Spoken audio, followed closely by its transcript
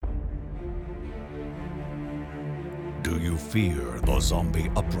Do you fear the zombie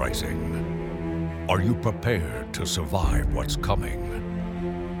uprising? Are you prepared to survive what's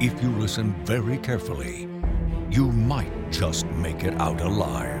coming? If you listen very carefully, you might just make it out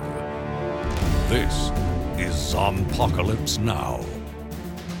alive. This is Zompocalypse Now!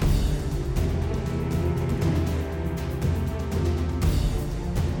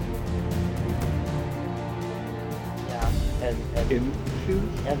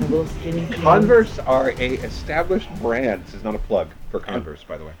 And the little skinny jeans. Converse are a established brand. This is not a plug for Converse,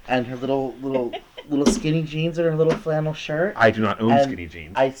 by the way. And her little skinny jeans and her little flannel shirt. I do not own And skinny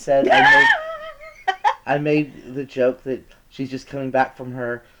jeans. I said I made the joke that she's just coming back from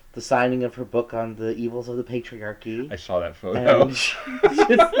the signing of her book on the evils of the patriarchy. I saw that photo. And she's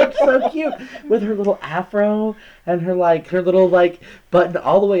just so cute with her little afro and her little button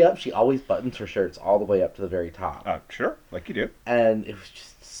all the way up. She always buttons her shirts all the way up to the very top. Sure, like you do. And it was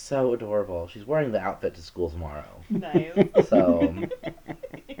just so adorable. She's wearing the outfit to school tomorrow. Nice. So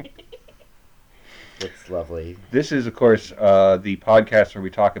it's lovely. This is, of course, the podcast where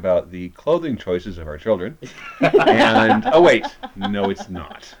we talk about the clothing choices of our children. And, oh wait, no it's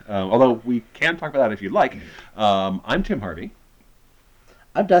not. Although we can talk about that if you'd like. I'm Tim Harvey.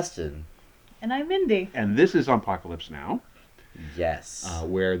 I'm Dustin. And I'm Mindy. And this is Zompocalypse Now. Yes.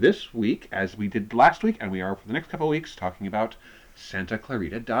 Where this week, as we did last week, and we are for the next couple of weeks, talking about Santa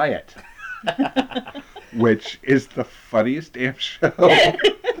Clarita Diet. Which is the funniest damn show.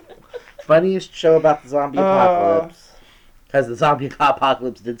 Funniest show about the zombie apocalypse. Because the zombie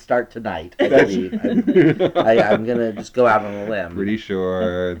apocalypse did start tonight, I believe. I'm going to just go out on a limb. Pretty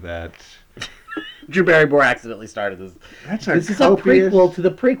sure that... Drew Barrymore accidentally started this. This is a prequel to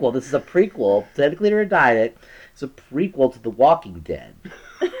the prequel. This is a prequel. Santa Clarita Diet. It's a prequel to The Walking Dead.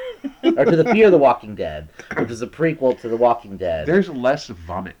 Or to The Fear of the Walking Dead, which is a prequel to The Walking Dead. There's less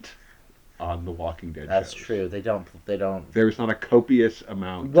vomit on The Walking Dead. That's shows. true. They don't. There's not a copious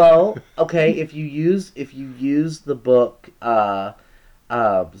amount. Well, okay. If you use the book,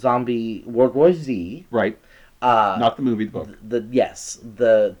 Zombie World War Z, Right. Not the movie, the book.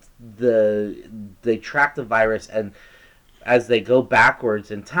 They track the virus, and as they go backwards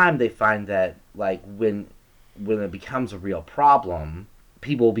in time, they find that when it becomes a real problem,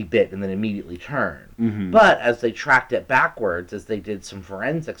 people will be bit and then immediately turn. Mm-hmm. But as they tracked it backwards, as they did some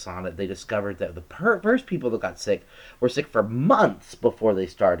forensics on it, they discovered that the first people that got sick were sick for months before they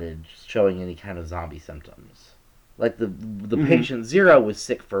started showing any kind of zombie symptoms. Like the Mm-hmm. patient zero was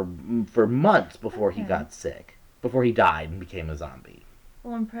sick for months before he got sick, before he died and became a zombie.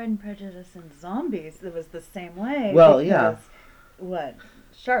 Well, in Pride and Prejudice and Zombies, it was the same way. Well, because,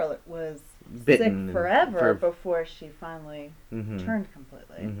 Charlotte was Bitten sick forever before she finally turned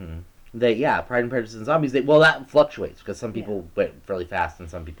completely. Mm-hmm. Pride and Prejudice and Zombies. That fluctuates because some people went really fast and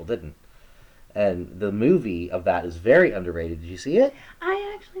some people didn't. And the movie of that is very underrated. Did you see it?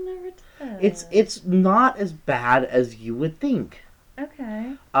 I actually never did. It's not as bad as you would think.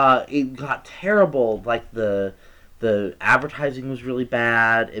 Okay. It got terrible. Like the advertising was really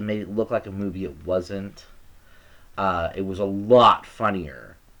bad. It made it look like a movie it wasn't. It was a lot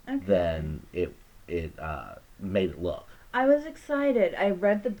funnier than it made it look. I was excited. I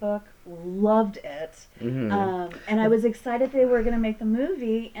read the book, loved it, and I was excited they were going to make the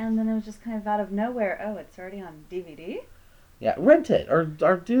movie, and then it was just kind of out of nowhere. Oh, it's already on DVD? Yeah, rent it or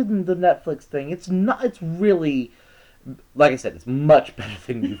do the Netflix thing. It's really, like I said, it's much better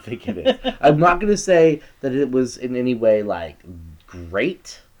than you think it is. I'm not going to say that it was in any way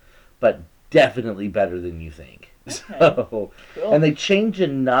great, but definitely better than you think. Okay. So, cool. And they change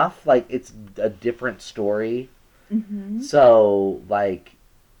enough, it's a different story. Mm-hmm. So,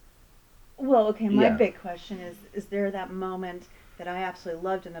 Well, okay, my Yeah. big question is there that moment that I absolutely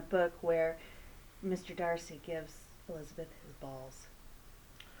loved in the book where Mr. Darcy gives Elizabeth his balls?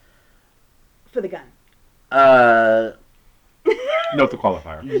 For the gun. Note the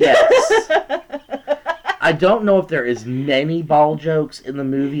qualifier. Yes. I don't know if there is many ball jokes in the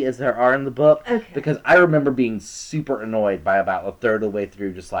movie as there are in the book. Okay. Because I remember being super annoyed by about a third of the way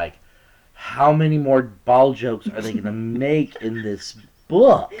through, just how many more ball jokes are they going to make in this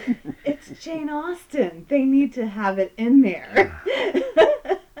book? It's Jane Austen. They need to have it in there.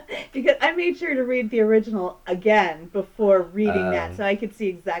 Because I made sure to read the original again before reading that, so I could see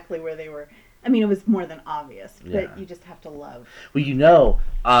exactly where they were. I mean, it was more than obvious, but Yeah. you just have to love. Well,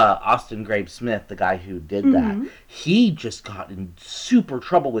 Austin Graves Smith, the guy who did that, he just got in super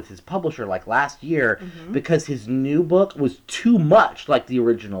trouble with his publisher last year because his new book was too much like the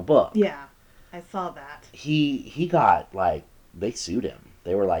original book. Yeah, I saw that. He got, they sued him.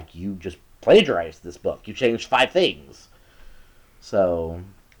 They were like, you just plagiarized this book. You changed 5 things. So...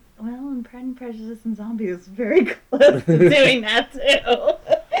 Well, and Pride and Prejudice and Zombies is very close to doing that too.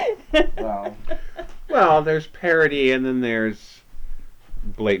 Well, there's parody and then there's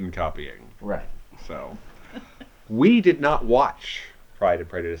blatant copying. Right. So, we did not watch Pride and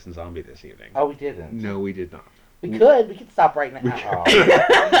Prejudice and Zombie this evening. Oh, we didn't. No, we did not. We could. We could stop right now.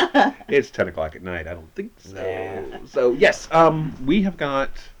 Oh. It's 10 o'clock at night. I don't think so. Nah. So, yes, we have got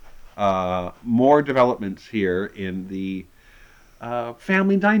more developments here in the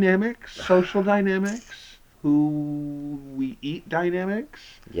family dynamics, social dynamics, who we eat dynamics.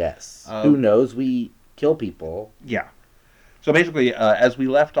 Yes. Who knows? We kill people. Yeah. So basically, as we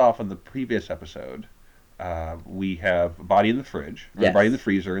left off on the previous episode, we have a body in the fridge, or Yes. a body in the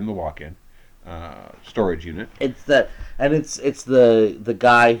freezer in the walk-in storage unit. It's the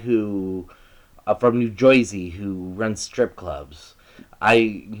guy who from New Jersey who runs strip clubs.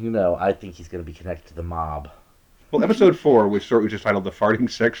 I think he's going to be connected to the mob. Well, episode 4, which is titled "The Farting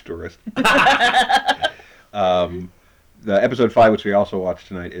Sex Tourist." The episode 5, which we also watched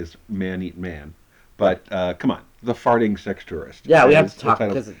tonight, is "Man Eat Man." But come on, "The Farting Sex Tourist." Yeah, we have is to the talk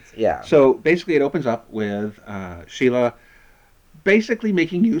title. because it's yeah. So basically, it opens up with Sheila basically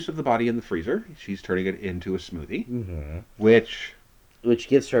making use of the body in the freezer. She's turning it into a smoothie, which Which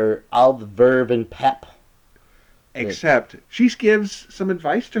gives her all the verve and pep. except she gives some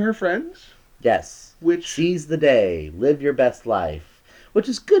advice to her friends, Yes. which Seize the day. Live your best life. Which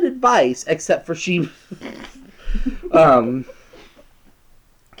is good advice, except for she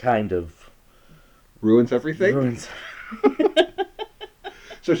kind of ruins everything. ruins.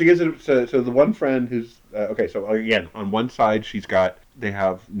 So she gives it so the one friend who's okay. So again, on one side they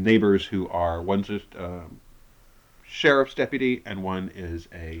have neighbors who are one's a sheriff's deputy and one is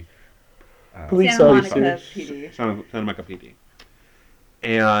a Police Santa officer. Monica PD. Santa Monica PD.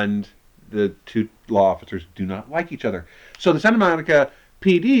 And the two law officers do not like each other. So the Santa Monica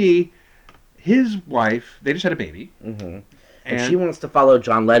PD, his wife, they just had a baby, And and she wants to follow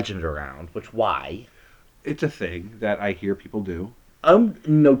John Legend around, which why? it's a thing that I hear people do. I'm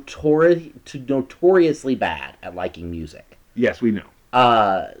notoriously bad at liking music. Yes, we know.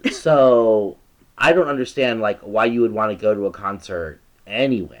 So I don't understand why you would want to go to a concert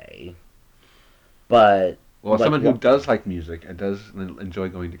anyway. But Well, as like, someone who does like music and does enjoy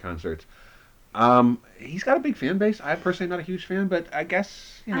going to concerts, he's got a big fan base. I personally am not a huge fan, but I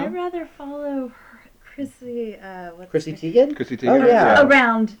guess, I'd rather follow Chrissy. Chrissy Teigen? Chrissy Oh, Teigen. yeah.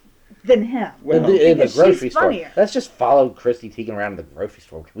 around than him. Well, in the because grocery she's store. funnier. Let's just follow Christy Teigen around the grocery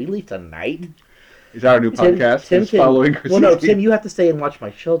store. Can we leave tonight? Is that our new podcast? Tim, is following Chrissy well, no, Teigen? Tim, you have to stay and watch my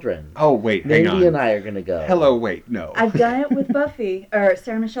children. Oh, wait, hang Mindy on. and I are going to go. Hello, wait, no. I've done it with Buffy or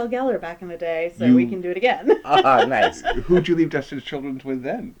Sarah Michelle Gellar back in the day, so we can do it again. Ah, nice. Who'd you leave Destiny's Children with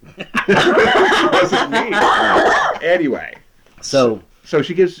then? Wasn't me. Anyway, So so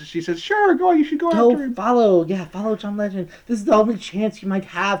she says, sure, you should go after him. follow John Legend. This is the only chance you might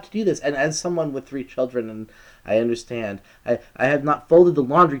have to do this. And as someone with 3 children, and I understand, I have not folded the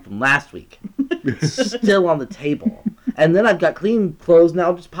laundry from last week. It's still on the table. And then I've got clean clothes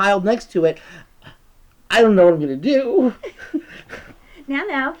now just piled next to it. I don't know what I'm going to do.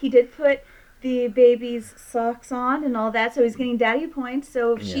 Now, he did put the baby's socks on and all that, so he's getting daddy points.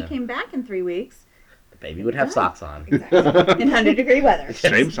 So if she Yeah. came back in 3 weeks, The baby would have socks on. exactly, in 100-degree weather.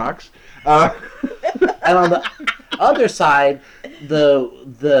 Same socks. And on the other side, the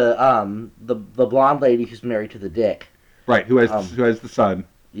blonde lady who's married to the dick. Right, who has the son.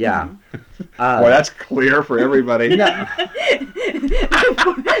 Yeah. Boy, that's clear for everybody. no,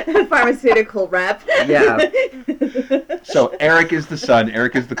 Pharmaceutical rep. yeah. So Eric is the son.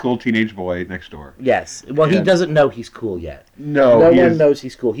 Eric is the cool teenage boy next door. Yes. Well, he Yeah. doesn't know he's cool yet. No, No he one is, knows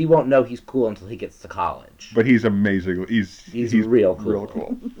he's cool. He won't know he's cool until he gets to college. but he's amazing. He's real cool. Real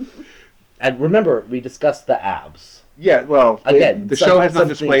cool. And remember, we discussed the abs. Yeah, well, Again, the show has not something-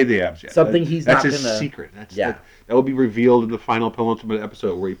 displayed the abs yet. something he's that's not his gonna- secret. That's Yeah. that will be revealed in the final penultimate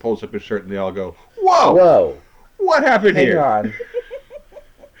episode where he pulls up his shirt and they all go, "Whoa, Whoa. what happened Hang here?" on.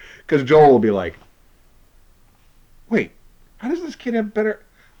 Because Joel will be like, "Wait, how does this kid have better?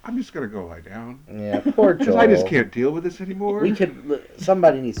 I'm just gonna go lie down Yeah, poor because Joel. I just can't deal with this anymore."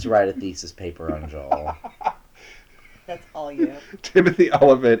 Somebody needs to write a thesis paper on Joel. That's all you. Timothy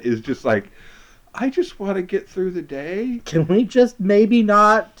Oliphant is just like, "I just want to get through the day. Can we just maybe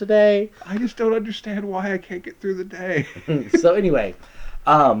not today? I just don't understand why I can't get through the day." So anyway,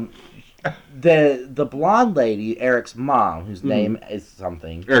 the blonde lady, Eric's mom, whose name is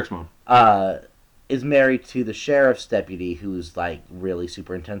something, Eric's mom. is married to the sheriff's deputy, who's really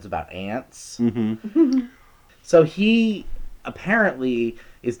super intense about ants. Mm-hmm. So he apparently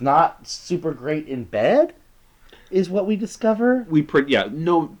is not super great in bed. is what we discover.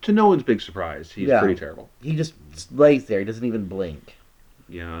 To no one's big surprise, he's pretty terrible. He just lays there. He doesn't even blink.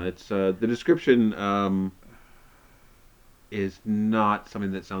 Yeah, it's the description is not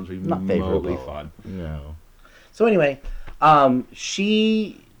something that sounds remotely fun. No. So anyway,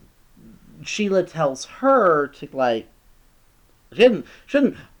 Sheila tells her to like.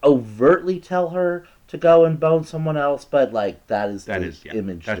 Shouldn't overtly tell her to go and bone someone else, but like that is the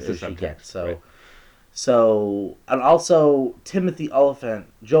image that she gets. So, right. So, and also Timothy Oliphant,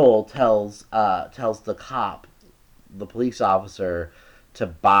 Joel tells the cop, the police officer, to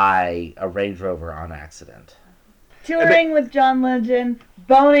buy a Range Rover on accident. Touring with John Legend,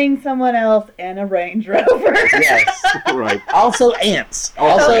 boning someone else, and a Range Rover. Yes, right. Also ants.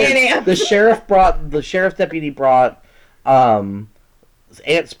 Also, ants. The sheriff deputy brought ant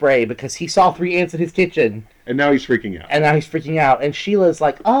spray because he saw 3 ants in his kitchen. And now he's freaking out. And Sheila's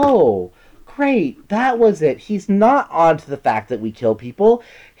like, oh, great, that was it. He's not on to the fact that we kill people.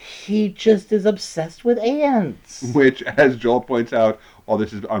 He just is obsessed with ants. Which, as Joel points out, all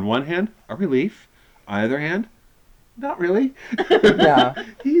this is on one hand a relief, on the other hand, not really. Yeah.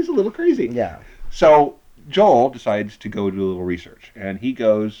 He's a little crazy. Yeah. So Joel decides to go do a little research. And he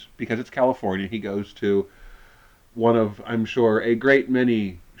goes, because it's California, he goes to one of, I'm sure, a great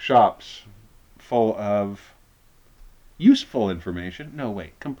many shops full of useful information. No,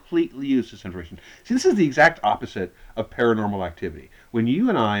 wait, completely useless information. See, this is the exact opposite of Paranormal Activity. When you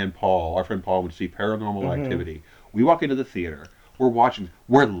and I and Paul, our friend Paul, would see Paranormal Activity, we walk into the theater, we're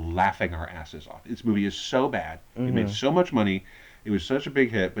laughing our asses off. This movie is so bad. It made so much money. It was such a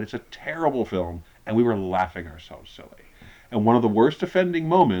big hit, but it's a terrible film, and we were laughing ourselves silly. And one of the worst offending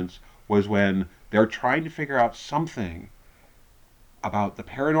moments was when they're trying to figure out something about the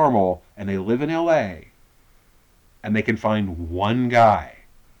paranormal, and they live in L.A., and they can find one guy.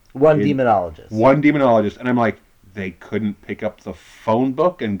 One demonologist. And I'm like, they couldn't pick up the phone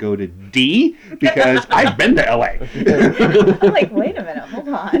book and go to D? Because I've been to L.A. I'm like, wait a minute, hold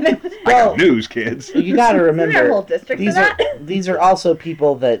on. I got news, kids. You got to remember, whole district these are also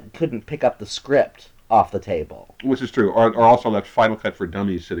people that couldn't pick up the script off the table. Which is true. Or also left Final Cut for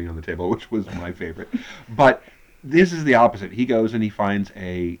Dummies sitting on the table, which was my favorite. But this is the opposite. He goes and he finds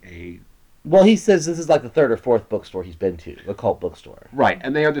Well, he says this is like the 3rd or 4th bookstore he's been to, the cult bookstore. Right,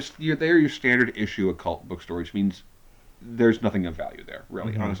 and they are your standard issue occult bookstore, which means there's nothing of value there,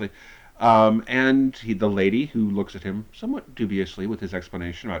 really, honestly. And the lady who looks at him somewhat dubiously with his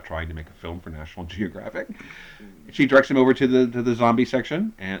explanation about trying to make a film for National Geographic, she directs him over to the zombie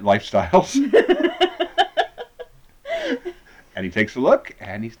section and lifestyles. And he takes a look,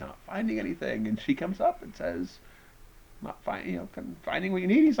 and he's not finding anything. And she comes up and says, "Not finding what you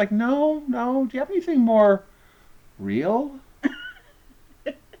need." He's like, "No. Do you have anything more real?"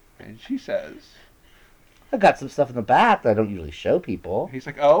 And she says, "I got some stuff in the back that I don't usually show people." He's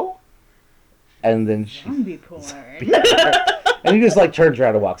like, "Oh." And then she... Zombie porn. And he just like turns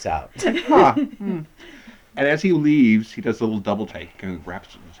around and walks out. Huh. And as he leaves, he does a little double take and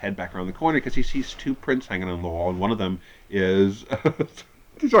wraps his head back around the corner because he sees 2 prints hanging on the wall, and one of them is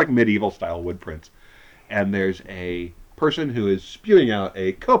these are like medieval style wood prints. And there's a person who is spewing out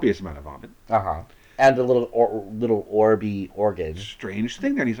a copious amount of vomit. And a little orby organ. Strange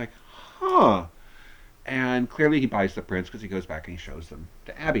thing there. And he's like, huh. And clearly he buys the prints because he goes back and he shows them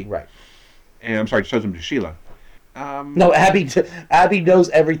to Abby. Right. And I'm sorry, shows them to Sheila. No, Abby knows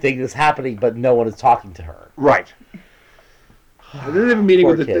everything that's happening, but no one is talking to her. Right. And then they have a meeting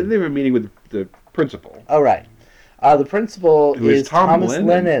with the principal. Oh, right. The principal is Thomas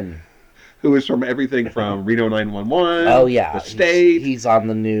Lennon. Who is from everything from Reno 911. Oh, yeah. The State. He's on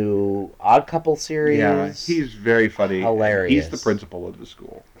the new Odd Couple series. Yeah, he's very funny. Hilarious. He's the principal of the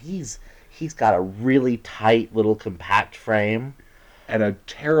school. He's got a really tight little compact frame. And a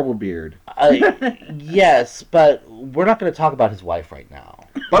terrible beard. Yes, but we're not going to talk about his wife right now.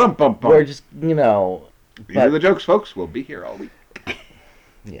 We're just, These are the jokes, folks. We'll be here all week.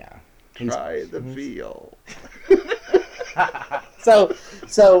 Yeah. Try the feel.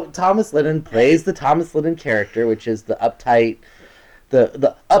 So Thomas Lennon plays the Thomas Lennon character, which is the uptight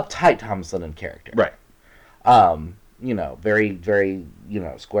Thomas Lennon character. Right. Very, very,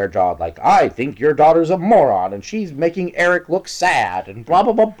 square jawed, like, I think your daughter's a moron and she's making Eric look sad and blah,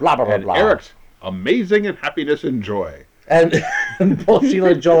 blah, blah, blah, blah, and blah. Eric's amazing and happiness and joy. And both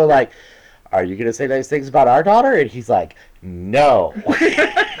Sheila and Joel are like, are you going to say nice things about our daughter? And he's like, no.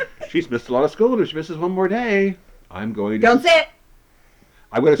 She's missed a lot of school, and if she misses one more day, I'm going to... Don't say it!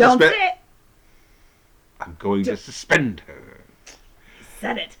 I'm going to Don't say it! I'm going to suspend her.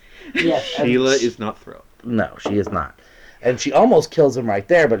 Said it. Yes, Sheila is not thrilled. No, she is not. And she almost kills him right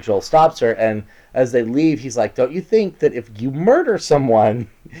there, but Joel stops her. And as they leave, he's like, don't you think that if you murder someone,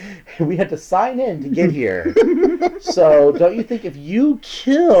 we had to sign in to get here. So don't you think if you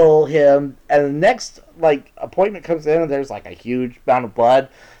kill him and the next appointment comes in and there's a huge amount of blood,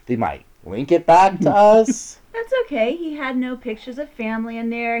 they might link it back to us? That's okay. He had no pictures of family in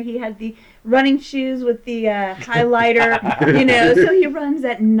there. He had the running shoes with the highlighter, so he runs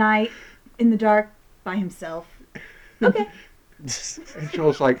at night in the dark by himself. Okay. And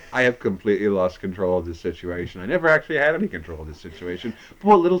Joel's like, I have completely lost control of this situation. I never actually had any control of this situation. But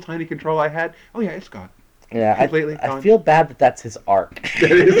what little tiny control I had, oh yeah, it's gone. Yeah, Completely I gone. feel bad that that's his arc.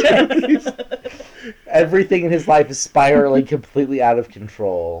 Everything in his life is spiraling completely out of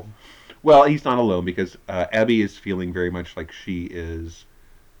control. Well, he's not alone because Abby is feeling very much like she is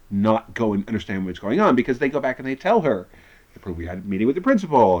not going understand what's going on because they go back and they tell her, we had a meeting with the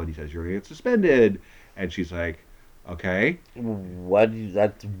principal and he says you're going to get suspended, and she's like, okay. How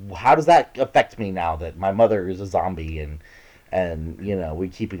does that affect me now that my mother is a zombie and we're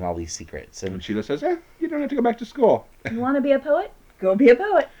keeping all these secrets? And Sheila says, you don't have to go back to school. You want to be a poet? Go be a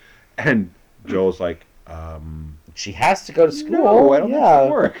poet. And Joel's like, she has to go to school. no, I don't think that'll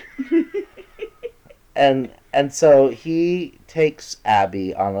work. And so he takes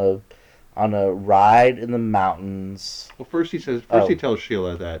Abby on a ride in the mountains. Well, first he tells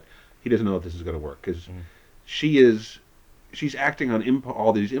Sheila that he doesn't know if this is going to work because she's acting on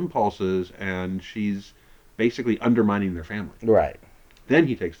all these impulses and she's basically undermining their family. Right. Then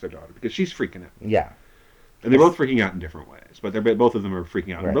he takes their daughter because she's freaking out. Yeah. And they're both freaking out in different ways, but both of them are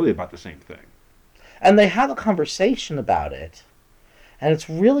freaking out really about the same thing. And they have a conversation about it, and it's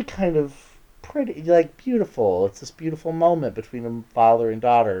really kind of pretty, beautiful. It's this beautiful moment between a father and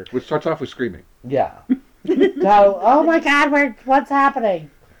daughter. Which starts off with screaming. Yeah. Go, oh my God, what's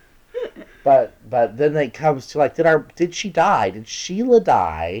happening? But then it comes to did she die? Did Sheila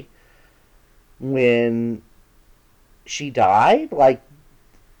die when she died?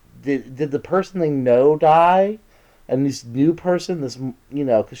 Did the person they know die? And this new person,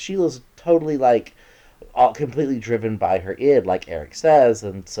 because Sheila's totally all completely driven by her id, like Eric says,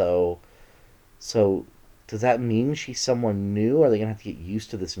 and so does that mean she's someone new? Are they gonna have to get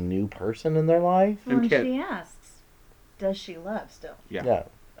used to this new person in their life? Well, and she asks, does she love still? Yeah.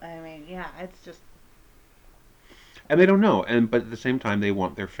 I mean, yeah, it's just. And they don't know, but at the same time, they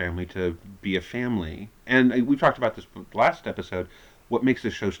want their family to be a family. And we talked about this last episode. What makes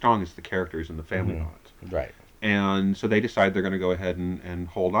this show strong is the characters and the family bonds. Right. And so they decide they're going to go ahead and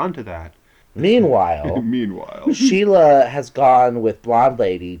hold on to that. Meanwhile, Sheila has gone with Blonde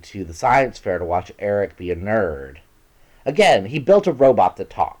Lady to the science fair to watch Eric be a nerd. Again, he built a robot that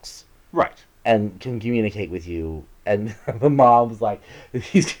talks. Right. And can communicate with you. And the mom's like,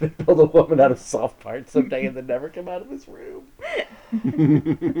 he's going to build a woman out of soft parts someday and then never come out of his room.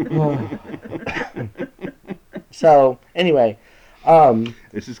 So, anyway.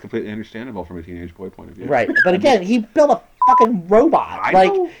 This is completely understandable from a teenage boy point of view. Right. But again, he built a fucking robot. I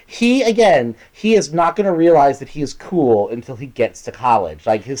know. He is not going to realize that he is cool until he gets to college.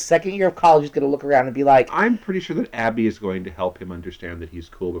 His second year of college, he's going to look around and be like... I'm pretty sure that Abby is going to help him understand that he's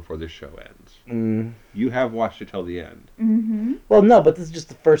cool before this show ends. You have watched it till the end. Mm-hmm. Well, no, but this is just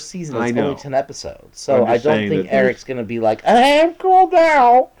the first season. It's only 10 episodes. So I don't think Eric's going to be like, hey, I'm cool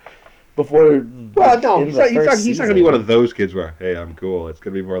now. Before... Well, no, he's not going to be one of those kids where, hey, I'm cool. It's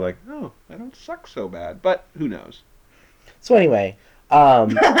going to be more like, oh, I don't suck so bad. But who knows? So anyway,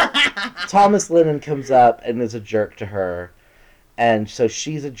 Thomas Lennon comes up and is a jerk to her. And so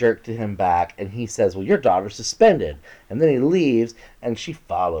she's a jerk to him back. And he says, well, your daughter's suspended. And then he leaves and she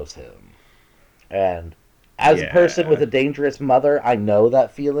follows him. And as a person with a dangerous mother, I know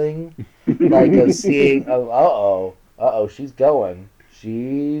that feeling. Of seeing, she's going.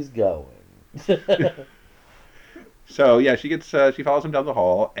 She's going. So yeah, she follows him down the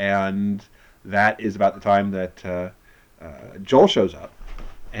hall, and that is about the time that Joel shows up,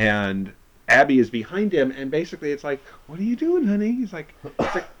 and Abby is behind him, and basically it's like, "What are you doing, honey?" He's like,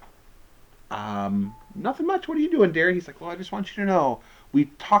 "Nothing much. What are you doing, dear?" He's like, "Well, I just want you to know we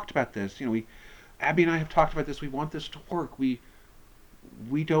talked about this. Abby and I have talked about this. We want this to work. We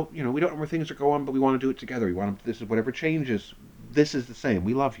don't know where things are going, but we want to do it together. This is whatever changes. This is the same.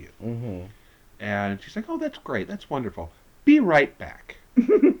 We love you." Mm-hmm. And she's like, "Oh, that's great. That's wonderful. Be right back."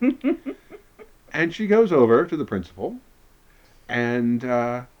 And she goes over to the principal,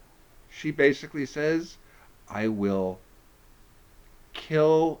 and she basically says, "I will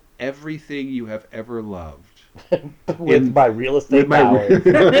kill everything you have ever loved." with my real estate powers.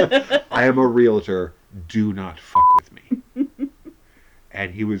 I am a realtor. Do not fuck with me.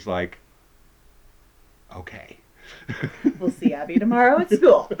 And he was like, okay. We'll see Abby tomorrow at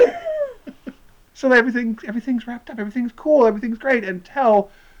school. So everything's wrapped up, everything's cool, everything's great, until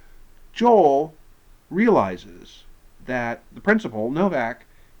Joel realizes that the principal, Novak,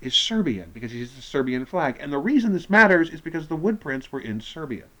 is Serbian, because he's the Serbian flag. And the reason this matters is because the wood prints were in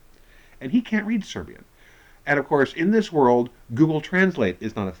Serbian. And he can't read Serbian. And of course, in this world, Google Translate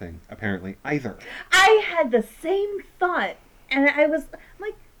is not a thing, apparently, either. I had the same thought, and I was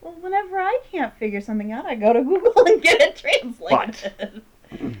like, well, whenever I can't figure something out, I go to Google and get it translated.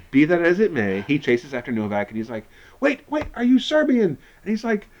 But, be that as it may, he chases after Novak, and he's like, wait, are you Serbian? And he's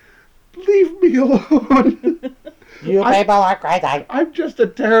like, leave me alone. You people are crazy. I'm just a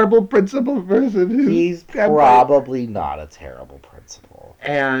terrible principal person. He's probably not a terrible principal.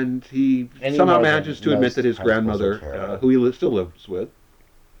 And he somehow manages to admit that his grandmother, who he still lives with,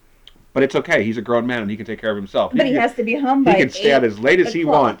 but it's okay. He's a grown man and he can take care of himself. But he has to be home by 8 He can stay out as late as he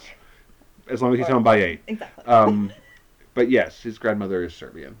wants, as long as he's home by 8. Exactly. But yes, his grandmother is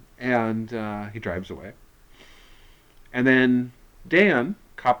Serbian. And he drives away. And then Dan,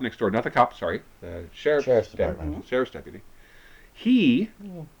 cop next door, not the cop, sorry, the sheriff's department. Sheriff's deputy, he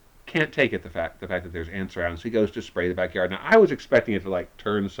can't take it, the fact that there's ants around, so he goes to spray the backyard. Now, I was expecting it to, like,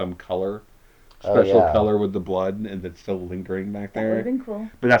 turn some color, special color with the blood, and it's still lingering back there. That would have been cool.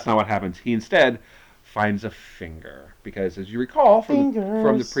 But that's not what happens. He instead finds a finger, because as you recall from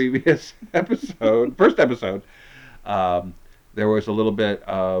the previous episode, first episode, there was a little bit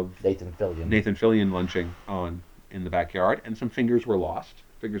of Nathan Fillion lunching in the backyard, and some fingers were lost.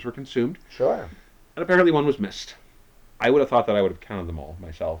 Fingers were consumed. Sure. And apparently one was missed. I would have thought that I would have counted them all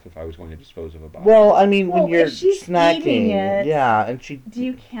myself if I was going to dispose of a body. Well, I mean, when you're if she's snacking, eating it, yeah, and she. Do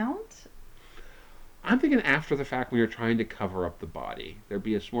you count? I'm thinking after the fact when you're trying to cover up the body, there'd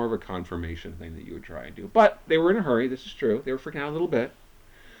be more of a confirmation thing that you would try and do. But they were in a hurry. This is true. They were freaking out a little bit.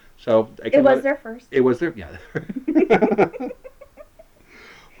 So it was their first. It was their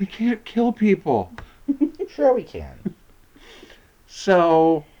We can't kill people. Sure, we can.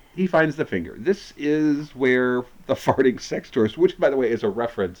 So he finds the finger. This is where the farting sex tourist, which by the way is a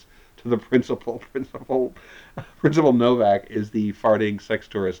reference to the principal Novak, is the farting sex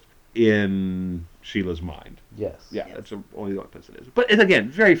tourist in Sheila's mind. Yes. Yeah, that's the only place it is. But it's, again,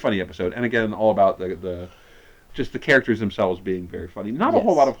 very funny episode, and again, all about the just the characters themselves being very funny. Not a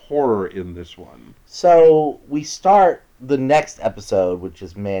whole lot of horror in this one. So we start the next episode, which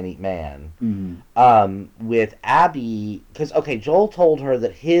is Man Eat Man, with Abby, because, Joel told her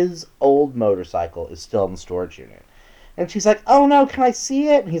that his old motorcycle is still in the storage unit. And she's like, oh no, can I see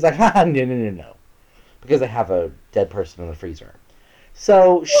it? And he's like, no. Because they have a dead person in the freezer.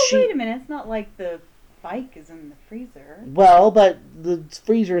 So wait a minute, it's not like the bike is in the freezer. Well, but the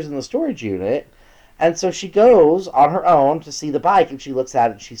freezer is in the storage unit. And so she goes on her own to see the bike, and she looks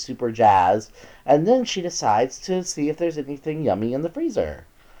at it, and she's super jazzed. And then she decides to see if there's anything yummy in the freezer.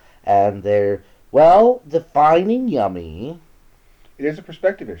 And they're, defining yummy. It is a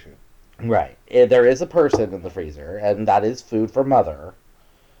perspective issue. Right. There is a person in the freezer, and that is food for mother,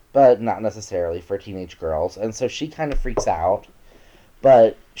 but not necessarily for teenage girls. And so she kind of freaks out.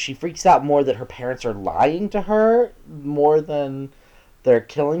 But she freaks out more that her parents are lying to her more than they're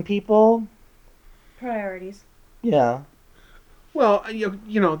killing people. Priorities. Yeah. Well,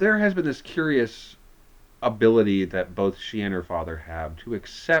 there has been this curious ability that both she and her father have to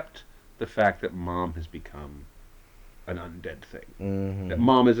accept the fact that mom has become an undead thing. Mm-hmm. That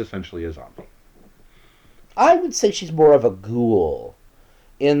mom is essentially a zombie. I would say she's more of a ghoul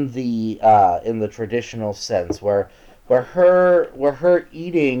in the traditional sense, where her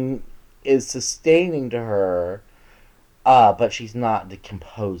eating is sustaining to her, but she's not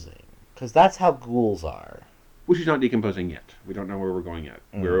decomposing. Because that's how ghouls are. Well, she's not decomposing yet. We don't know where we're going yet.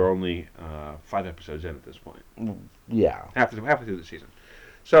 Mm. We're only 5 episodes in at this point. Yeah. Halfway through the season.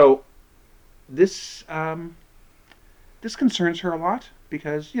 So, this concerns her a lot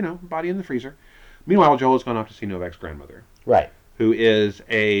because, body in the freezer. Meanwhile, Joel has gone off to see Novak's grandmother. Right. Who is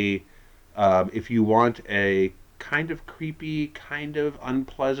if you want a kind of creepy, kind of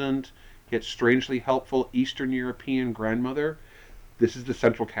unpleasant, yet strangely helpful Eastern European grandmother. This is the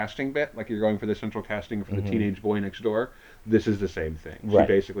central casting bit, like you're going for the central casting for the teenage boy next door. This is the same thing.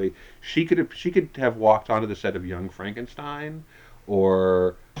 Right. She could have walked onto the set of Young Frankenstein,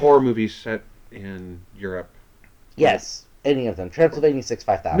 or horror movies set in Europe. Yes, any of them. Transylvania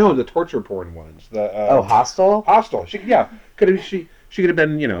 65000. No, the torture porn ones. Hostel. Hostel. She could have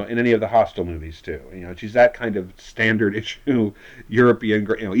been, in any of the Hostel movies too. She's that kind of standard issue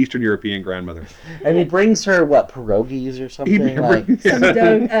European, Eastern European grandmother. And he brings her pierogies or something.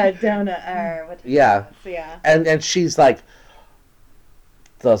 Donut. Yeah. And she's like,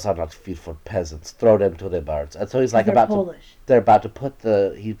 those are not fit for peasants. Throw them to the birds. And so he's like They're Polish. they're about to put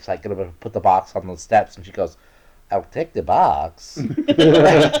he's like going to put the box on the steps, and she goes, "I'll take the box."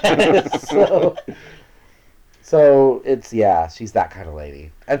 So it's, she's that kind of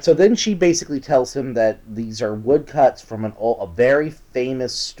lady. And so then she basically tells him that these are woodcuts from a very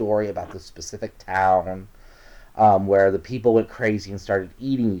famous story about this specific town, where the people went crazy and started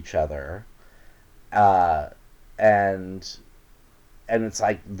eating each other. And it's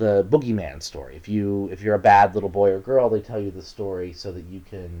like the boogeyman story. If you're a bad little boy or girl, they tell you the story so that you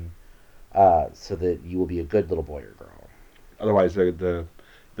can, so that you will be a good little boy or girl. Otherwise,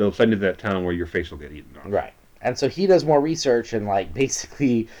 they'll send you to that town where your face will get eaten off. Right. And so he does more research, and like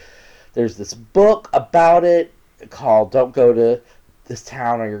basically, there's this book about it called "Don't Go to This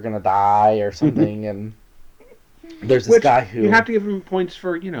Town or You're Gonna Die" or something. And there's this guy who you have to give him points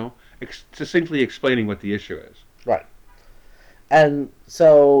for succinctly explaining what the issue is. Right. And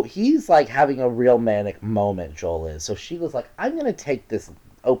so he's like having a real manic moment, Joel is. So she was like, "I'm going to take this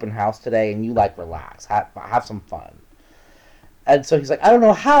open house today and you like relax, have some fun." And so he's like, "I don't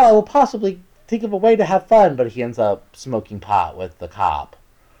know how I will possibly think of a way to have fun," but he ends up smoking pot with the cop.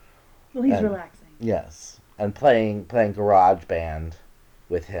 Well, he's relaxing. Yes. And playing garage band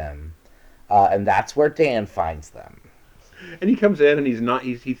with him. And that's where Dan finds them. And he comes in and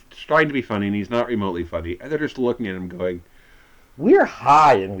he's trying to be funny and he's not remotely funny. And they're just looking at him going, "We're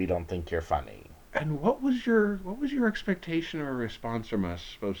high and we don't think you're funny." "And what was your expectation or response from us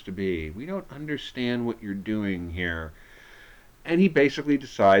supposed to be? We don't understand what you're doing here." And he basically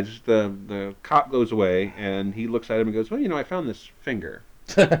decides, the cop goes away and he looks at him and goes, "Well, I found this finger.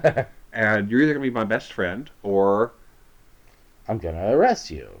 And you're either going to be my best friend or I'm going to arrest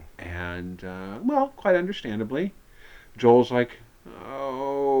you." And, quite understandably, Joel's like,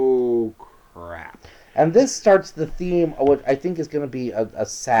 "Oh, crap." And this starts the theme of what I think is going to be a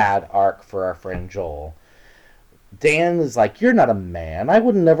sad arc for our friend Joel. Dan is like, "You're not a man. I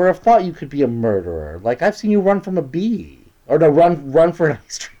would never have thought you could be a murderer. Like, I've seen you run from a bee. Or no, run for an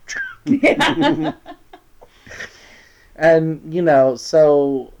ice cream truck." Yeah. And,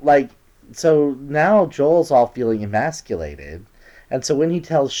 so now Joel's all feeling emasculated. And so when he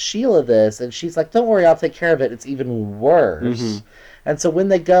tells Sheila this, and she's like, "Don't worry, I'll take care of it," it's even worse. Mm-hmm. And so when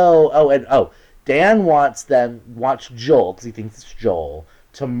they go, Dan wants Joel, because he thinks it's Joel,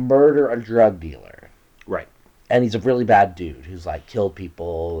 to murder a drug dealer. Right. And he's a really bad dude who's like killed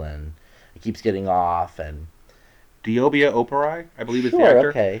people and he keeps getting off. And Diobia Operai, I believe is the actor.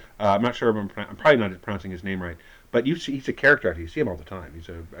 Okay. I'm not sure if I'm probably not pronouncing his name right. But he's a character actor. You see him all the time. He's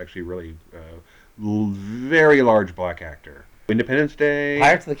actually really very large black actor. Independence Day.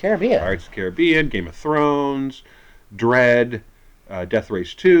 Pirates of the Caribbean. Game of Thrones. Dread. Death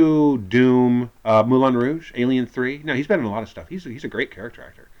Race 2. Doom. Moulin Rouge. Alien 3. No, he's been in a lot of stuff. He's a great character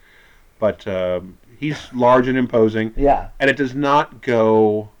actor. But he's large and imposing. Yeah. And it does not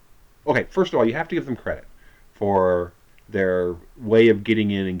go... Okay, first of all, you have to give them credit for their way of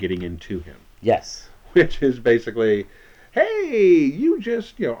getting in and getting into him. Yes. Which is basically, "Hey, we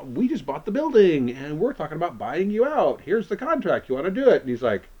just bought the building and we're talking about buying you out. Here's the contract. You want to do it?" And he's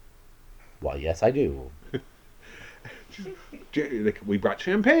like, "Well, yes, I do." "We brought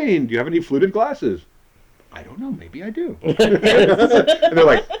champagne. Do you have any fluted glasses?" "I don't know. Maybe I do." And they're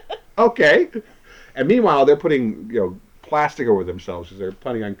like, "Okay." And meanwhile, they're putting, plastic over themselves because they're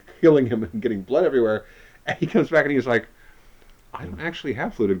planning on killing him and getting blood everywhere. And he comes back and he's like, "I don't actually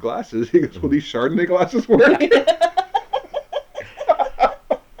have fluted glasses." He goes, "Will these Chardonnay glasses work?"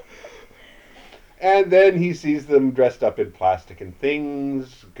 And then he sees them dressed up in plastic and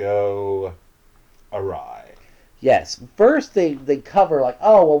things go awry. Yes. First they cover like,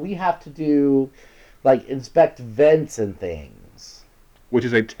 "Oh, well, we have to do like inspect vents and things." Which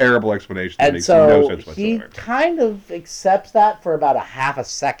is a terrible explanation that and makes so no sense whatsoever. He kind of accepts that for about a half a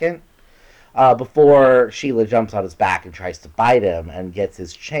second. Before Sheila jumps on his back and tries to bite him and gets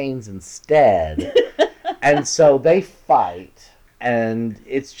his chains instead. And so they fight, and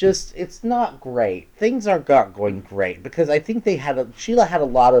it's not great. Things are not going great, because I think Sheila had a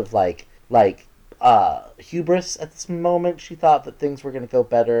lot of hubris at this moment. She thought that things were going to go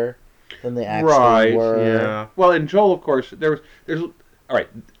better than they actually were. Right, yeah. Well, and Joel, of course, there's all right,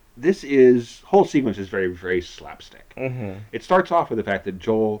 whole sequence is very, very slapstick. Mm-hmm. It starts off with the fact that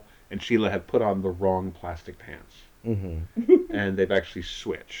Joel and Sheila have put on the wrong plastic pants. Mm-hmm. And they've actually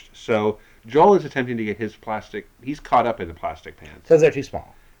switched. So Joel is attempting to get he's caught up in the plastic pants. Because they're too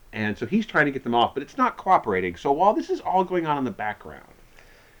small. And so he's trying to get them off, but it's not cooperating. So while this is all going on in the background,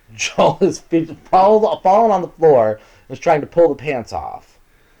 Joel is falling on the floor and is trying to pull the pants off.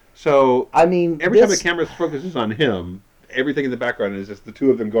 So I mean, every time the camera focuses on him, everything in the background is just the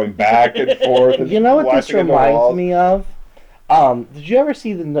two of them going back and forth. And You know what this flashing into reminds walls. me of? Did you ever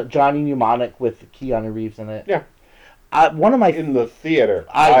see the Johnny Mnemonic with Keanu Reeves in it? Yeah. One of my In the theater.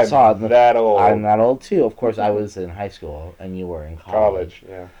 I I'm saw that old. I'm that old too. Of course, I was in high school, and you were in college.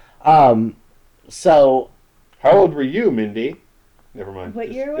 Yeah. So How old were you, Mindy? Never mind.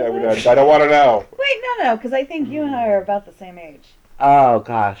 What year I, was I don't want to know. Wait, no, because I think you and I are about the same age. oh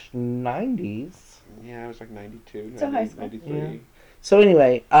gosh, 90s. Yeah, I was like 92, So high school. 93. Yeah. So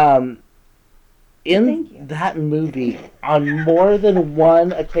anyway, Thank in you. that movie, on more than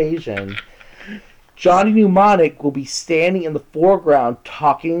one occasion, Johnny Mnemonic will be standing in the foreground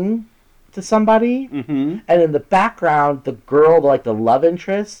talking to somebody, Mm-hmm. and in the background, the girl, like the love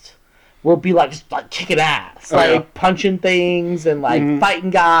interest, will be like just like kicking ass, Oh, like yeah. punching things and like Mhm. fighting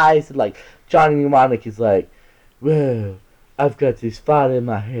guys, and like Johnny Mnemonic is like, well, I've got this fire in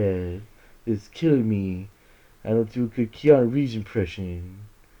my head, it's killing me. I don't do a good Keanu Reeves impression.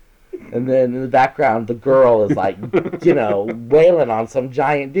 And then in the background, the girl is like, wailing on some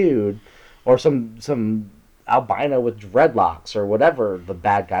giant dude, or some albino with dreadlocks, or whatever the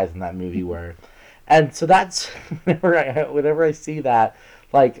bad guys in that movie were. And so that's whenever I see that,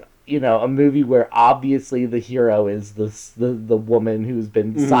 like, a movie where obviously the hero is the woman who's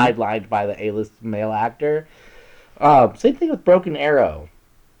been Mhm. sidelined by the A-list male actor. Same thing with Broken Arrow.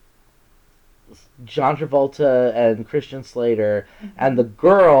 John Travolta and Christian Slater, and the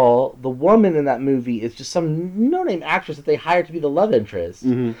woman in that movie is just some no-name actress that they hired to be the love interest.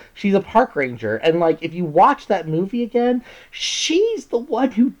 Mm-hmm. She's a park ranger, and like if you watch that movie again, she's the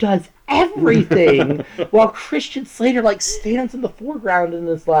one who does everything, while Christian Slater like stands in the foreground and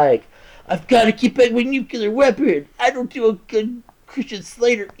is like, "I've got to keep it with nuclear weapon. I don't do a good Christian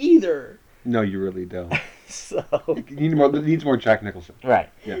Slater either." No, you really don't. So It needs more Jack Nicholson. right.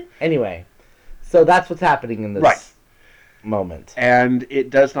 Yeah. Anyway, so that's what's happening in this Right. moment. And it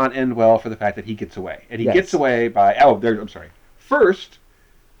does not end well for the fact that he gets away. And he Yes. gets away by... I'm sorry. First,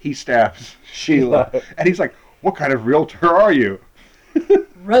 he stabs Sheila. And he's like, what kind of realtor are you?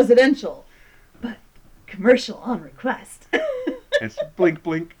 Residential, but commercial on request. It's blink,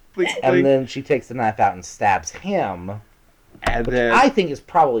 blink, blink, blink. And then she takes the knife out and stabs him, And which then... I think is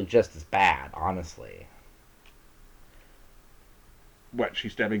probably just as bad, honestly. What,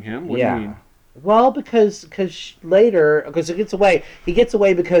 she's stabbing him? What Yeah. do you mean? Well, because he gets away. He gets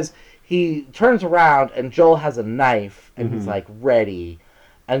away because he turns around and Joel has a knife and he's Mhm. like ready,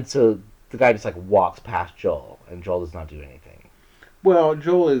 and so the guy just like walks past Joel and Joel does not do anything. Well,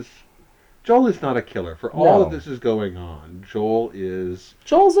 Joel is not a killer. For all No. of this is going on,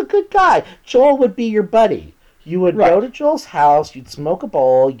 Joel's a good guy. Joel would be your buddy. You would Right. go to Joel's house, you'd smoke a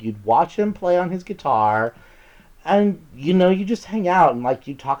bowl, you'd watch him play on his guitar, and you just hang out and like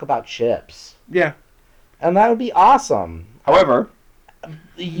you talk about chips. Yeah. And that would be awesome. However,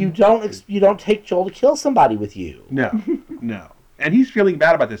 You don't take Joel to kill somebody with you. no. And he's feeling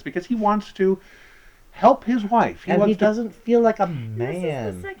bad about this because he wants to help his wife. And he wants to... doesn't feel like a This is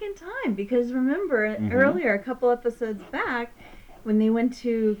man. the second time, because remember Mhm. earlier, a couple episodes back, when they went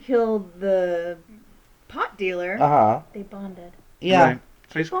to kill the pot dealer, Uh-huh. they bonded. Yeah. Right.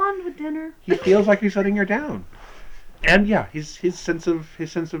 So Bond with dinner. he feels like he's letting her down. And yeah, his sense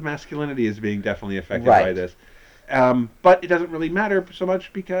of masculinity is being definitely affected by Right. this. But it doesn't really matter so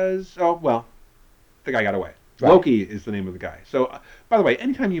much because the guy got away. Right. Loki is the name of the guy. So, by the way,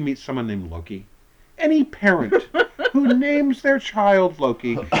 anytime you meet someone named Loki, any parent who names their child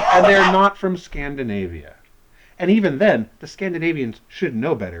Loki and they're not from Scandinavia, and even then, the Scandinavians should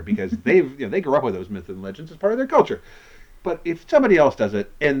know better because they grew up with those myths and legends as part of their culture. But if somebody else does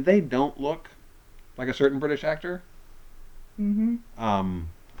it and they don't look like a certain British actor, Mm-hmm.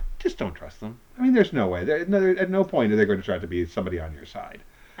 just don't trust them. I mean, there's no way. At no point are they going to try to be somebody on your side.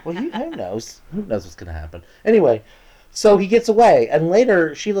 Well, who knows? Who knows what's going to happen? Anyway, so he gets away, and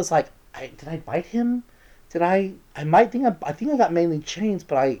later Sheila's like, "Did I bite him? Did I? I think I got mainly chains,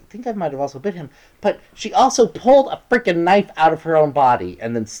 but I think I might have also bit him." But she also pulled a freaking knife out of her own body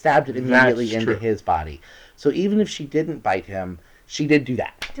and then stabbed it immediately That's into true. his body. So even if she didn't bite him, she did do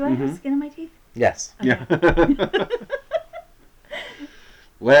that. Do I have skin in my teeth? Yes. Yeah.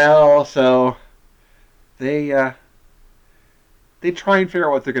 Well, so they try and figure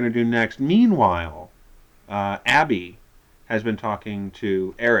out what they're going to do next. Meanwhile, Abby has been talking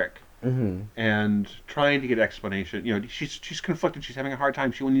to Eric Mm-hmm. and trying to get explanation. She's conflicted. She's having a hard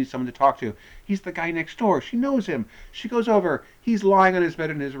time. She needs someone to talk to. He's the guy next door. She knows him. She goes over. He's lying on his bed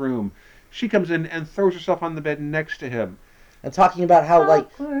in his room. She comes in and throws herself on the bed next to him. And talking about how,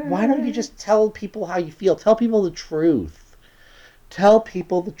 Awkward. why don't you just tell people how you feel? Tell people the truth. Tell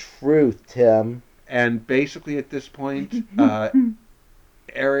people the truth, Tim. And basically at this point,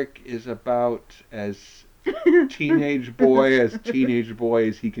 Eric is about as teenage boy as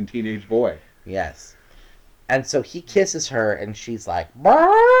he can teenage boy. Yes. And so he kisses her, and she's like,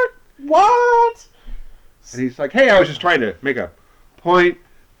 "What? What?" And he's like, "Hey, I was just trying to make a point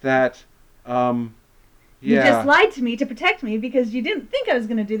that, You just lied to me to protect me because you didn't think I was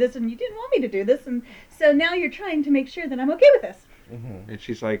going to do this and you didn't want me to do this. And so now you're trying to make sure that I'm okay with this." Mm-hmm. And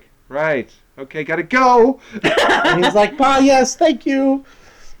she's like, "Right, okay, gotta go." And he's like, "Pa, yes, thank you."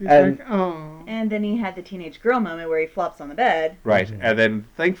 He's And- like, "Oh." And then he had the teenage girl moment where he flops on the bed. Right, Mhm. and then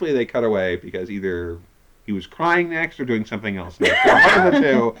thankfully they cut away because either he was crying next or doing something else next. One of the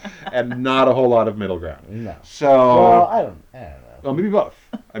two, and not a whole lot of middle ground. No. So, Well, I don't know. well, maybe both.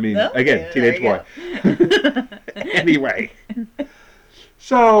 I mean, Okay, again, there teenage you boy. go. Anyway,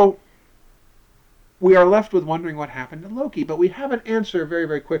 so we are left with wondering what happened to Loki, but we have an answer very,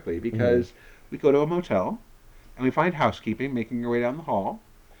 very quickly because we go to a motel and we find housekeeping making her way down the hall,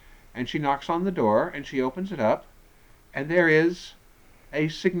 and she knocks on the door and she opens it up, and there is a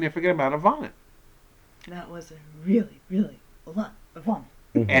significant amount of vomit, That was a really, really a lot of vomit.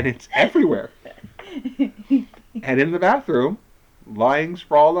 and it's everywhere. And in the bathroom, lying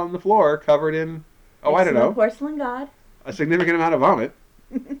sprawled on the floor, covered in, I don't know, Porcelain god. a significant amount of vomit,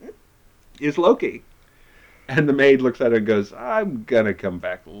 is Loki. And the maid looks at her and goes, "I'm going to come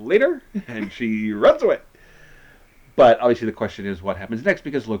back later." And she runs away. But obviously the question is what happens next,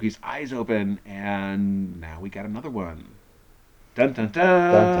 because Loki's eyes open and now we got another one. Dun dun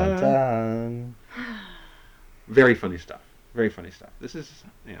dun. Dun, dun, dun. Very funny stuff. Very funny stuff. This is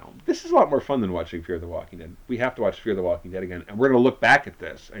a lot more fun than watching Fear the Walking Dead. We have to watch Fear the Walking Dead again, and we're going to look back at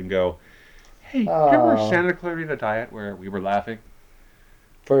this and go, "Hey, remember Oh. Santa Clarita Diet where we were laughing?"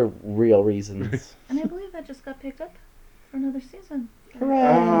 For real reasons. And I believe that just got picked up for another season.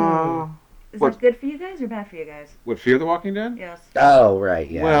 Hooray. Is What- that good for you guys or bad for you guys? What, Fear the Walking Dead? Yes. Oh, right,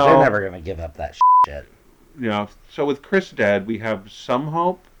 yeah. Well- They're never going to give up that shit. So with Chris dead, we have some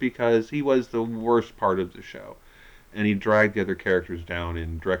hope because he was the worst part of the show. And he dragged the other characters down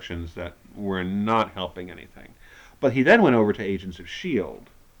in directions that were not helping anything. But he then went over to Agents of S.H.I.E.L.D.,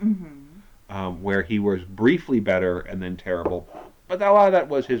 where he was briefly better and then terrible. But a lot of that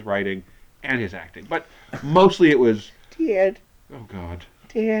was his writing and his acting. But mostly it was, Dad, oh God,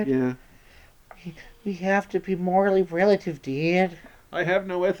 Dad, yeah, we have to be morally relative, Dad. I have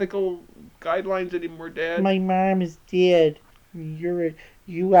no ethical guidelines anymore, Dad. My mom is dead.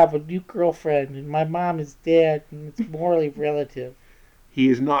 You have a new girlfriend, and my mom is dead, and it's morally relative. He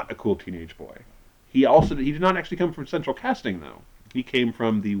is not a cool teenage boy. He did not actually come from central casting, though. He came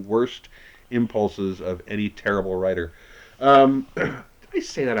from the worst impulses of any terrible writer. Did I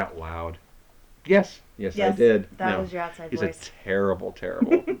say that out loud? Yes, I did. That No, was your outside he's voice. a terrible,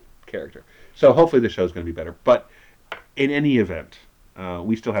 terrible character. So hopefully the show's going to be better. But in any event,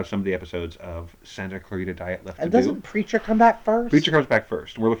 we still have some of the episodes of Santa Clarita Diet left And to doesn't do. Preacher come back first? Preacher comes back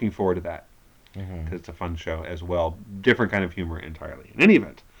first. We're looking forward to that Mhm. because it's a fun show as well. Different kind of humor entirely. In any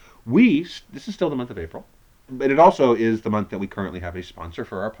event, this is still the month of April, but it also is the month that we currently have a sponsor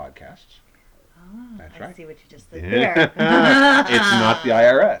for our podcasts. That's I right. see what you just did Yeah. there. It's not the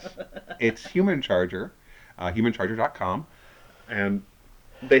IRS. It's Human Charger, humancharger.com. And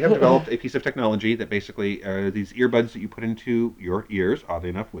they have developed a piece of technology that basically are these earbuds that you put into your ears, oddly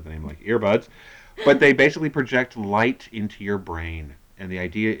enough, with a name like earbuds. But they basically project light into your brain. And the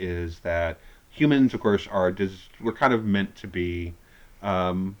idea is that humans, of course, we're kind of meant to be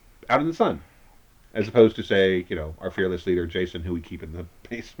out in the sun. As opposed to, say, our fearless leader, Jason, who we keep in the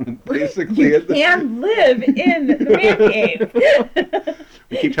basement, basically. You can live in the man cave.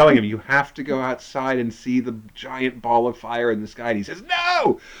 We keep telling him, you have to go outside and see the giant ball of fire in the sky. And he says,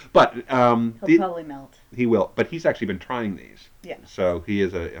 no! But He'll probably melt. he will. But he's actually been trying these. Yeah. So he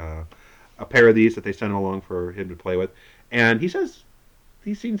has a pair of these that they sent him along for him to play with. And he says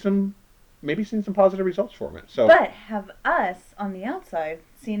he's seen some positive results from it. So But have us, on the outside,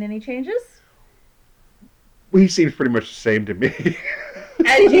 seen any changes? he seems pretty much the same to me.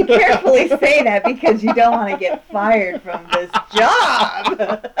 And you carefully say that because you don't want to get fired from this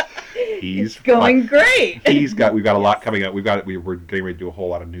job. He's It's going great. We've got a lot coming up. We're getting ready to do a whole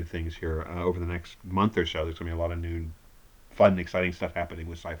lot of new things here over the next month or so. There's going to be a lot of new, fun, exciting stuff happening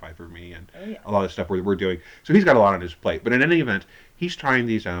with Sci-Fi for me, and Oh, yeah. a lot of stuff we're doing. So he's got a lot on his plate. But in any event, he's trying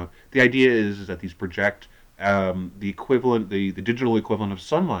these out. The idea is that these project the digital equivalent of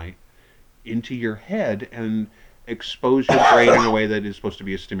sunlight into your head and expose your brain in a way that is supposed to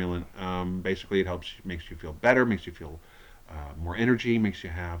be a stimulant. Basically, it makes you feel better, makes you feel more energy, makes you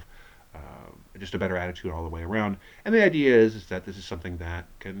have just a better attitude all the way around. And the idea is that this is something that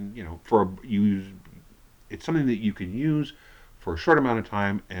can, it's something that you can use for a short amount of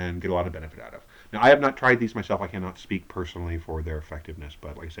time and get a lot of benefit out of. Now, I have not tried these myself. I cannot speak personally for their effectiveness,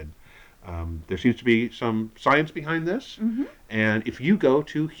 but like I said, there seems to be some science behind this. Mm-hmm. And if you go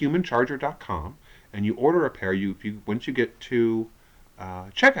to humancharger.com and you order a pair, once you get to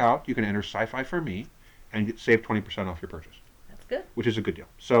checkout, you can enter sci-fi for me and save 20% off your purchase. That's good. Which is a good deal.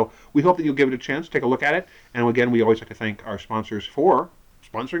 So we hope that you'll give it a chance, take a look at it. And again, we always like to thank our sponsors for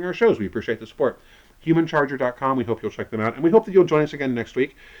sponsoring our shows. We appreciate the support. humancharger.com. We hope you'll check them out. And we hope that you'll join us again next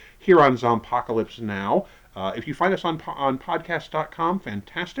week here on Zompocalypse Now. If you find us on podcast.com,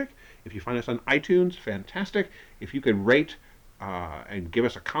 fantastic. If you find us on iTunes, fantastic. If you could rate and give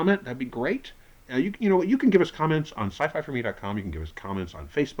us a comment, that'd be great. You can give us comments on sci-fi4me.com. You can give us comments on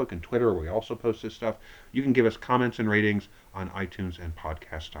Facebook and Twitter, where we also post this stuff. You can give us comments and ratings on iTunes and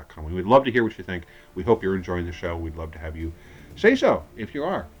podcast.com. We would love to hear what you think. We hope you're enjoying the show. We'd love to have you say so if you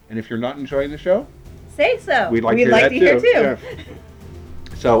are. And if you're not enjoying the show, say so. We'd like to hear too. Yeah.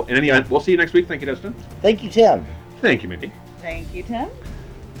 So, in any event, we'll see you next week. Thank you, Dustin. Thank you, Tim. Thank you, Mindy. Thank you, Tim.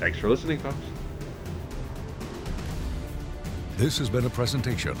 Thanks for listening, folks. This has been a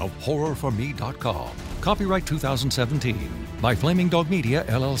presentation of HorrorForMe.com. Copyright 2017 by Flaming Dog Media,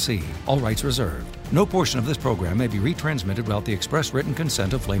 LLC. All rights reserved. No portion of this program may be retransmitted without the express written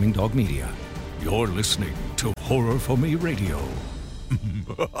consent of Flaming Dog Media. You're listening to Horror for Me Radio.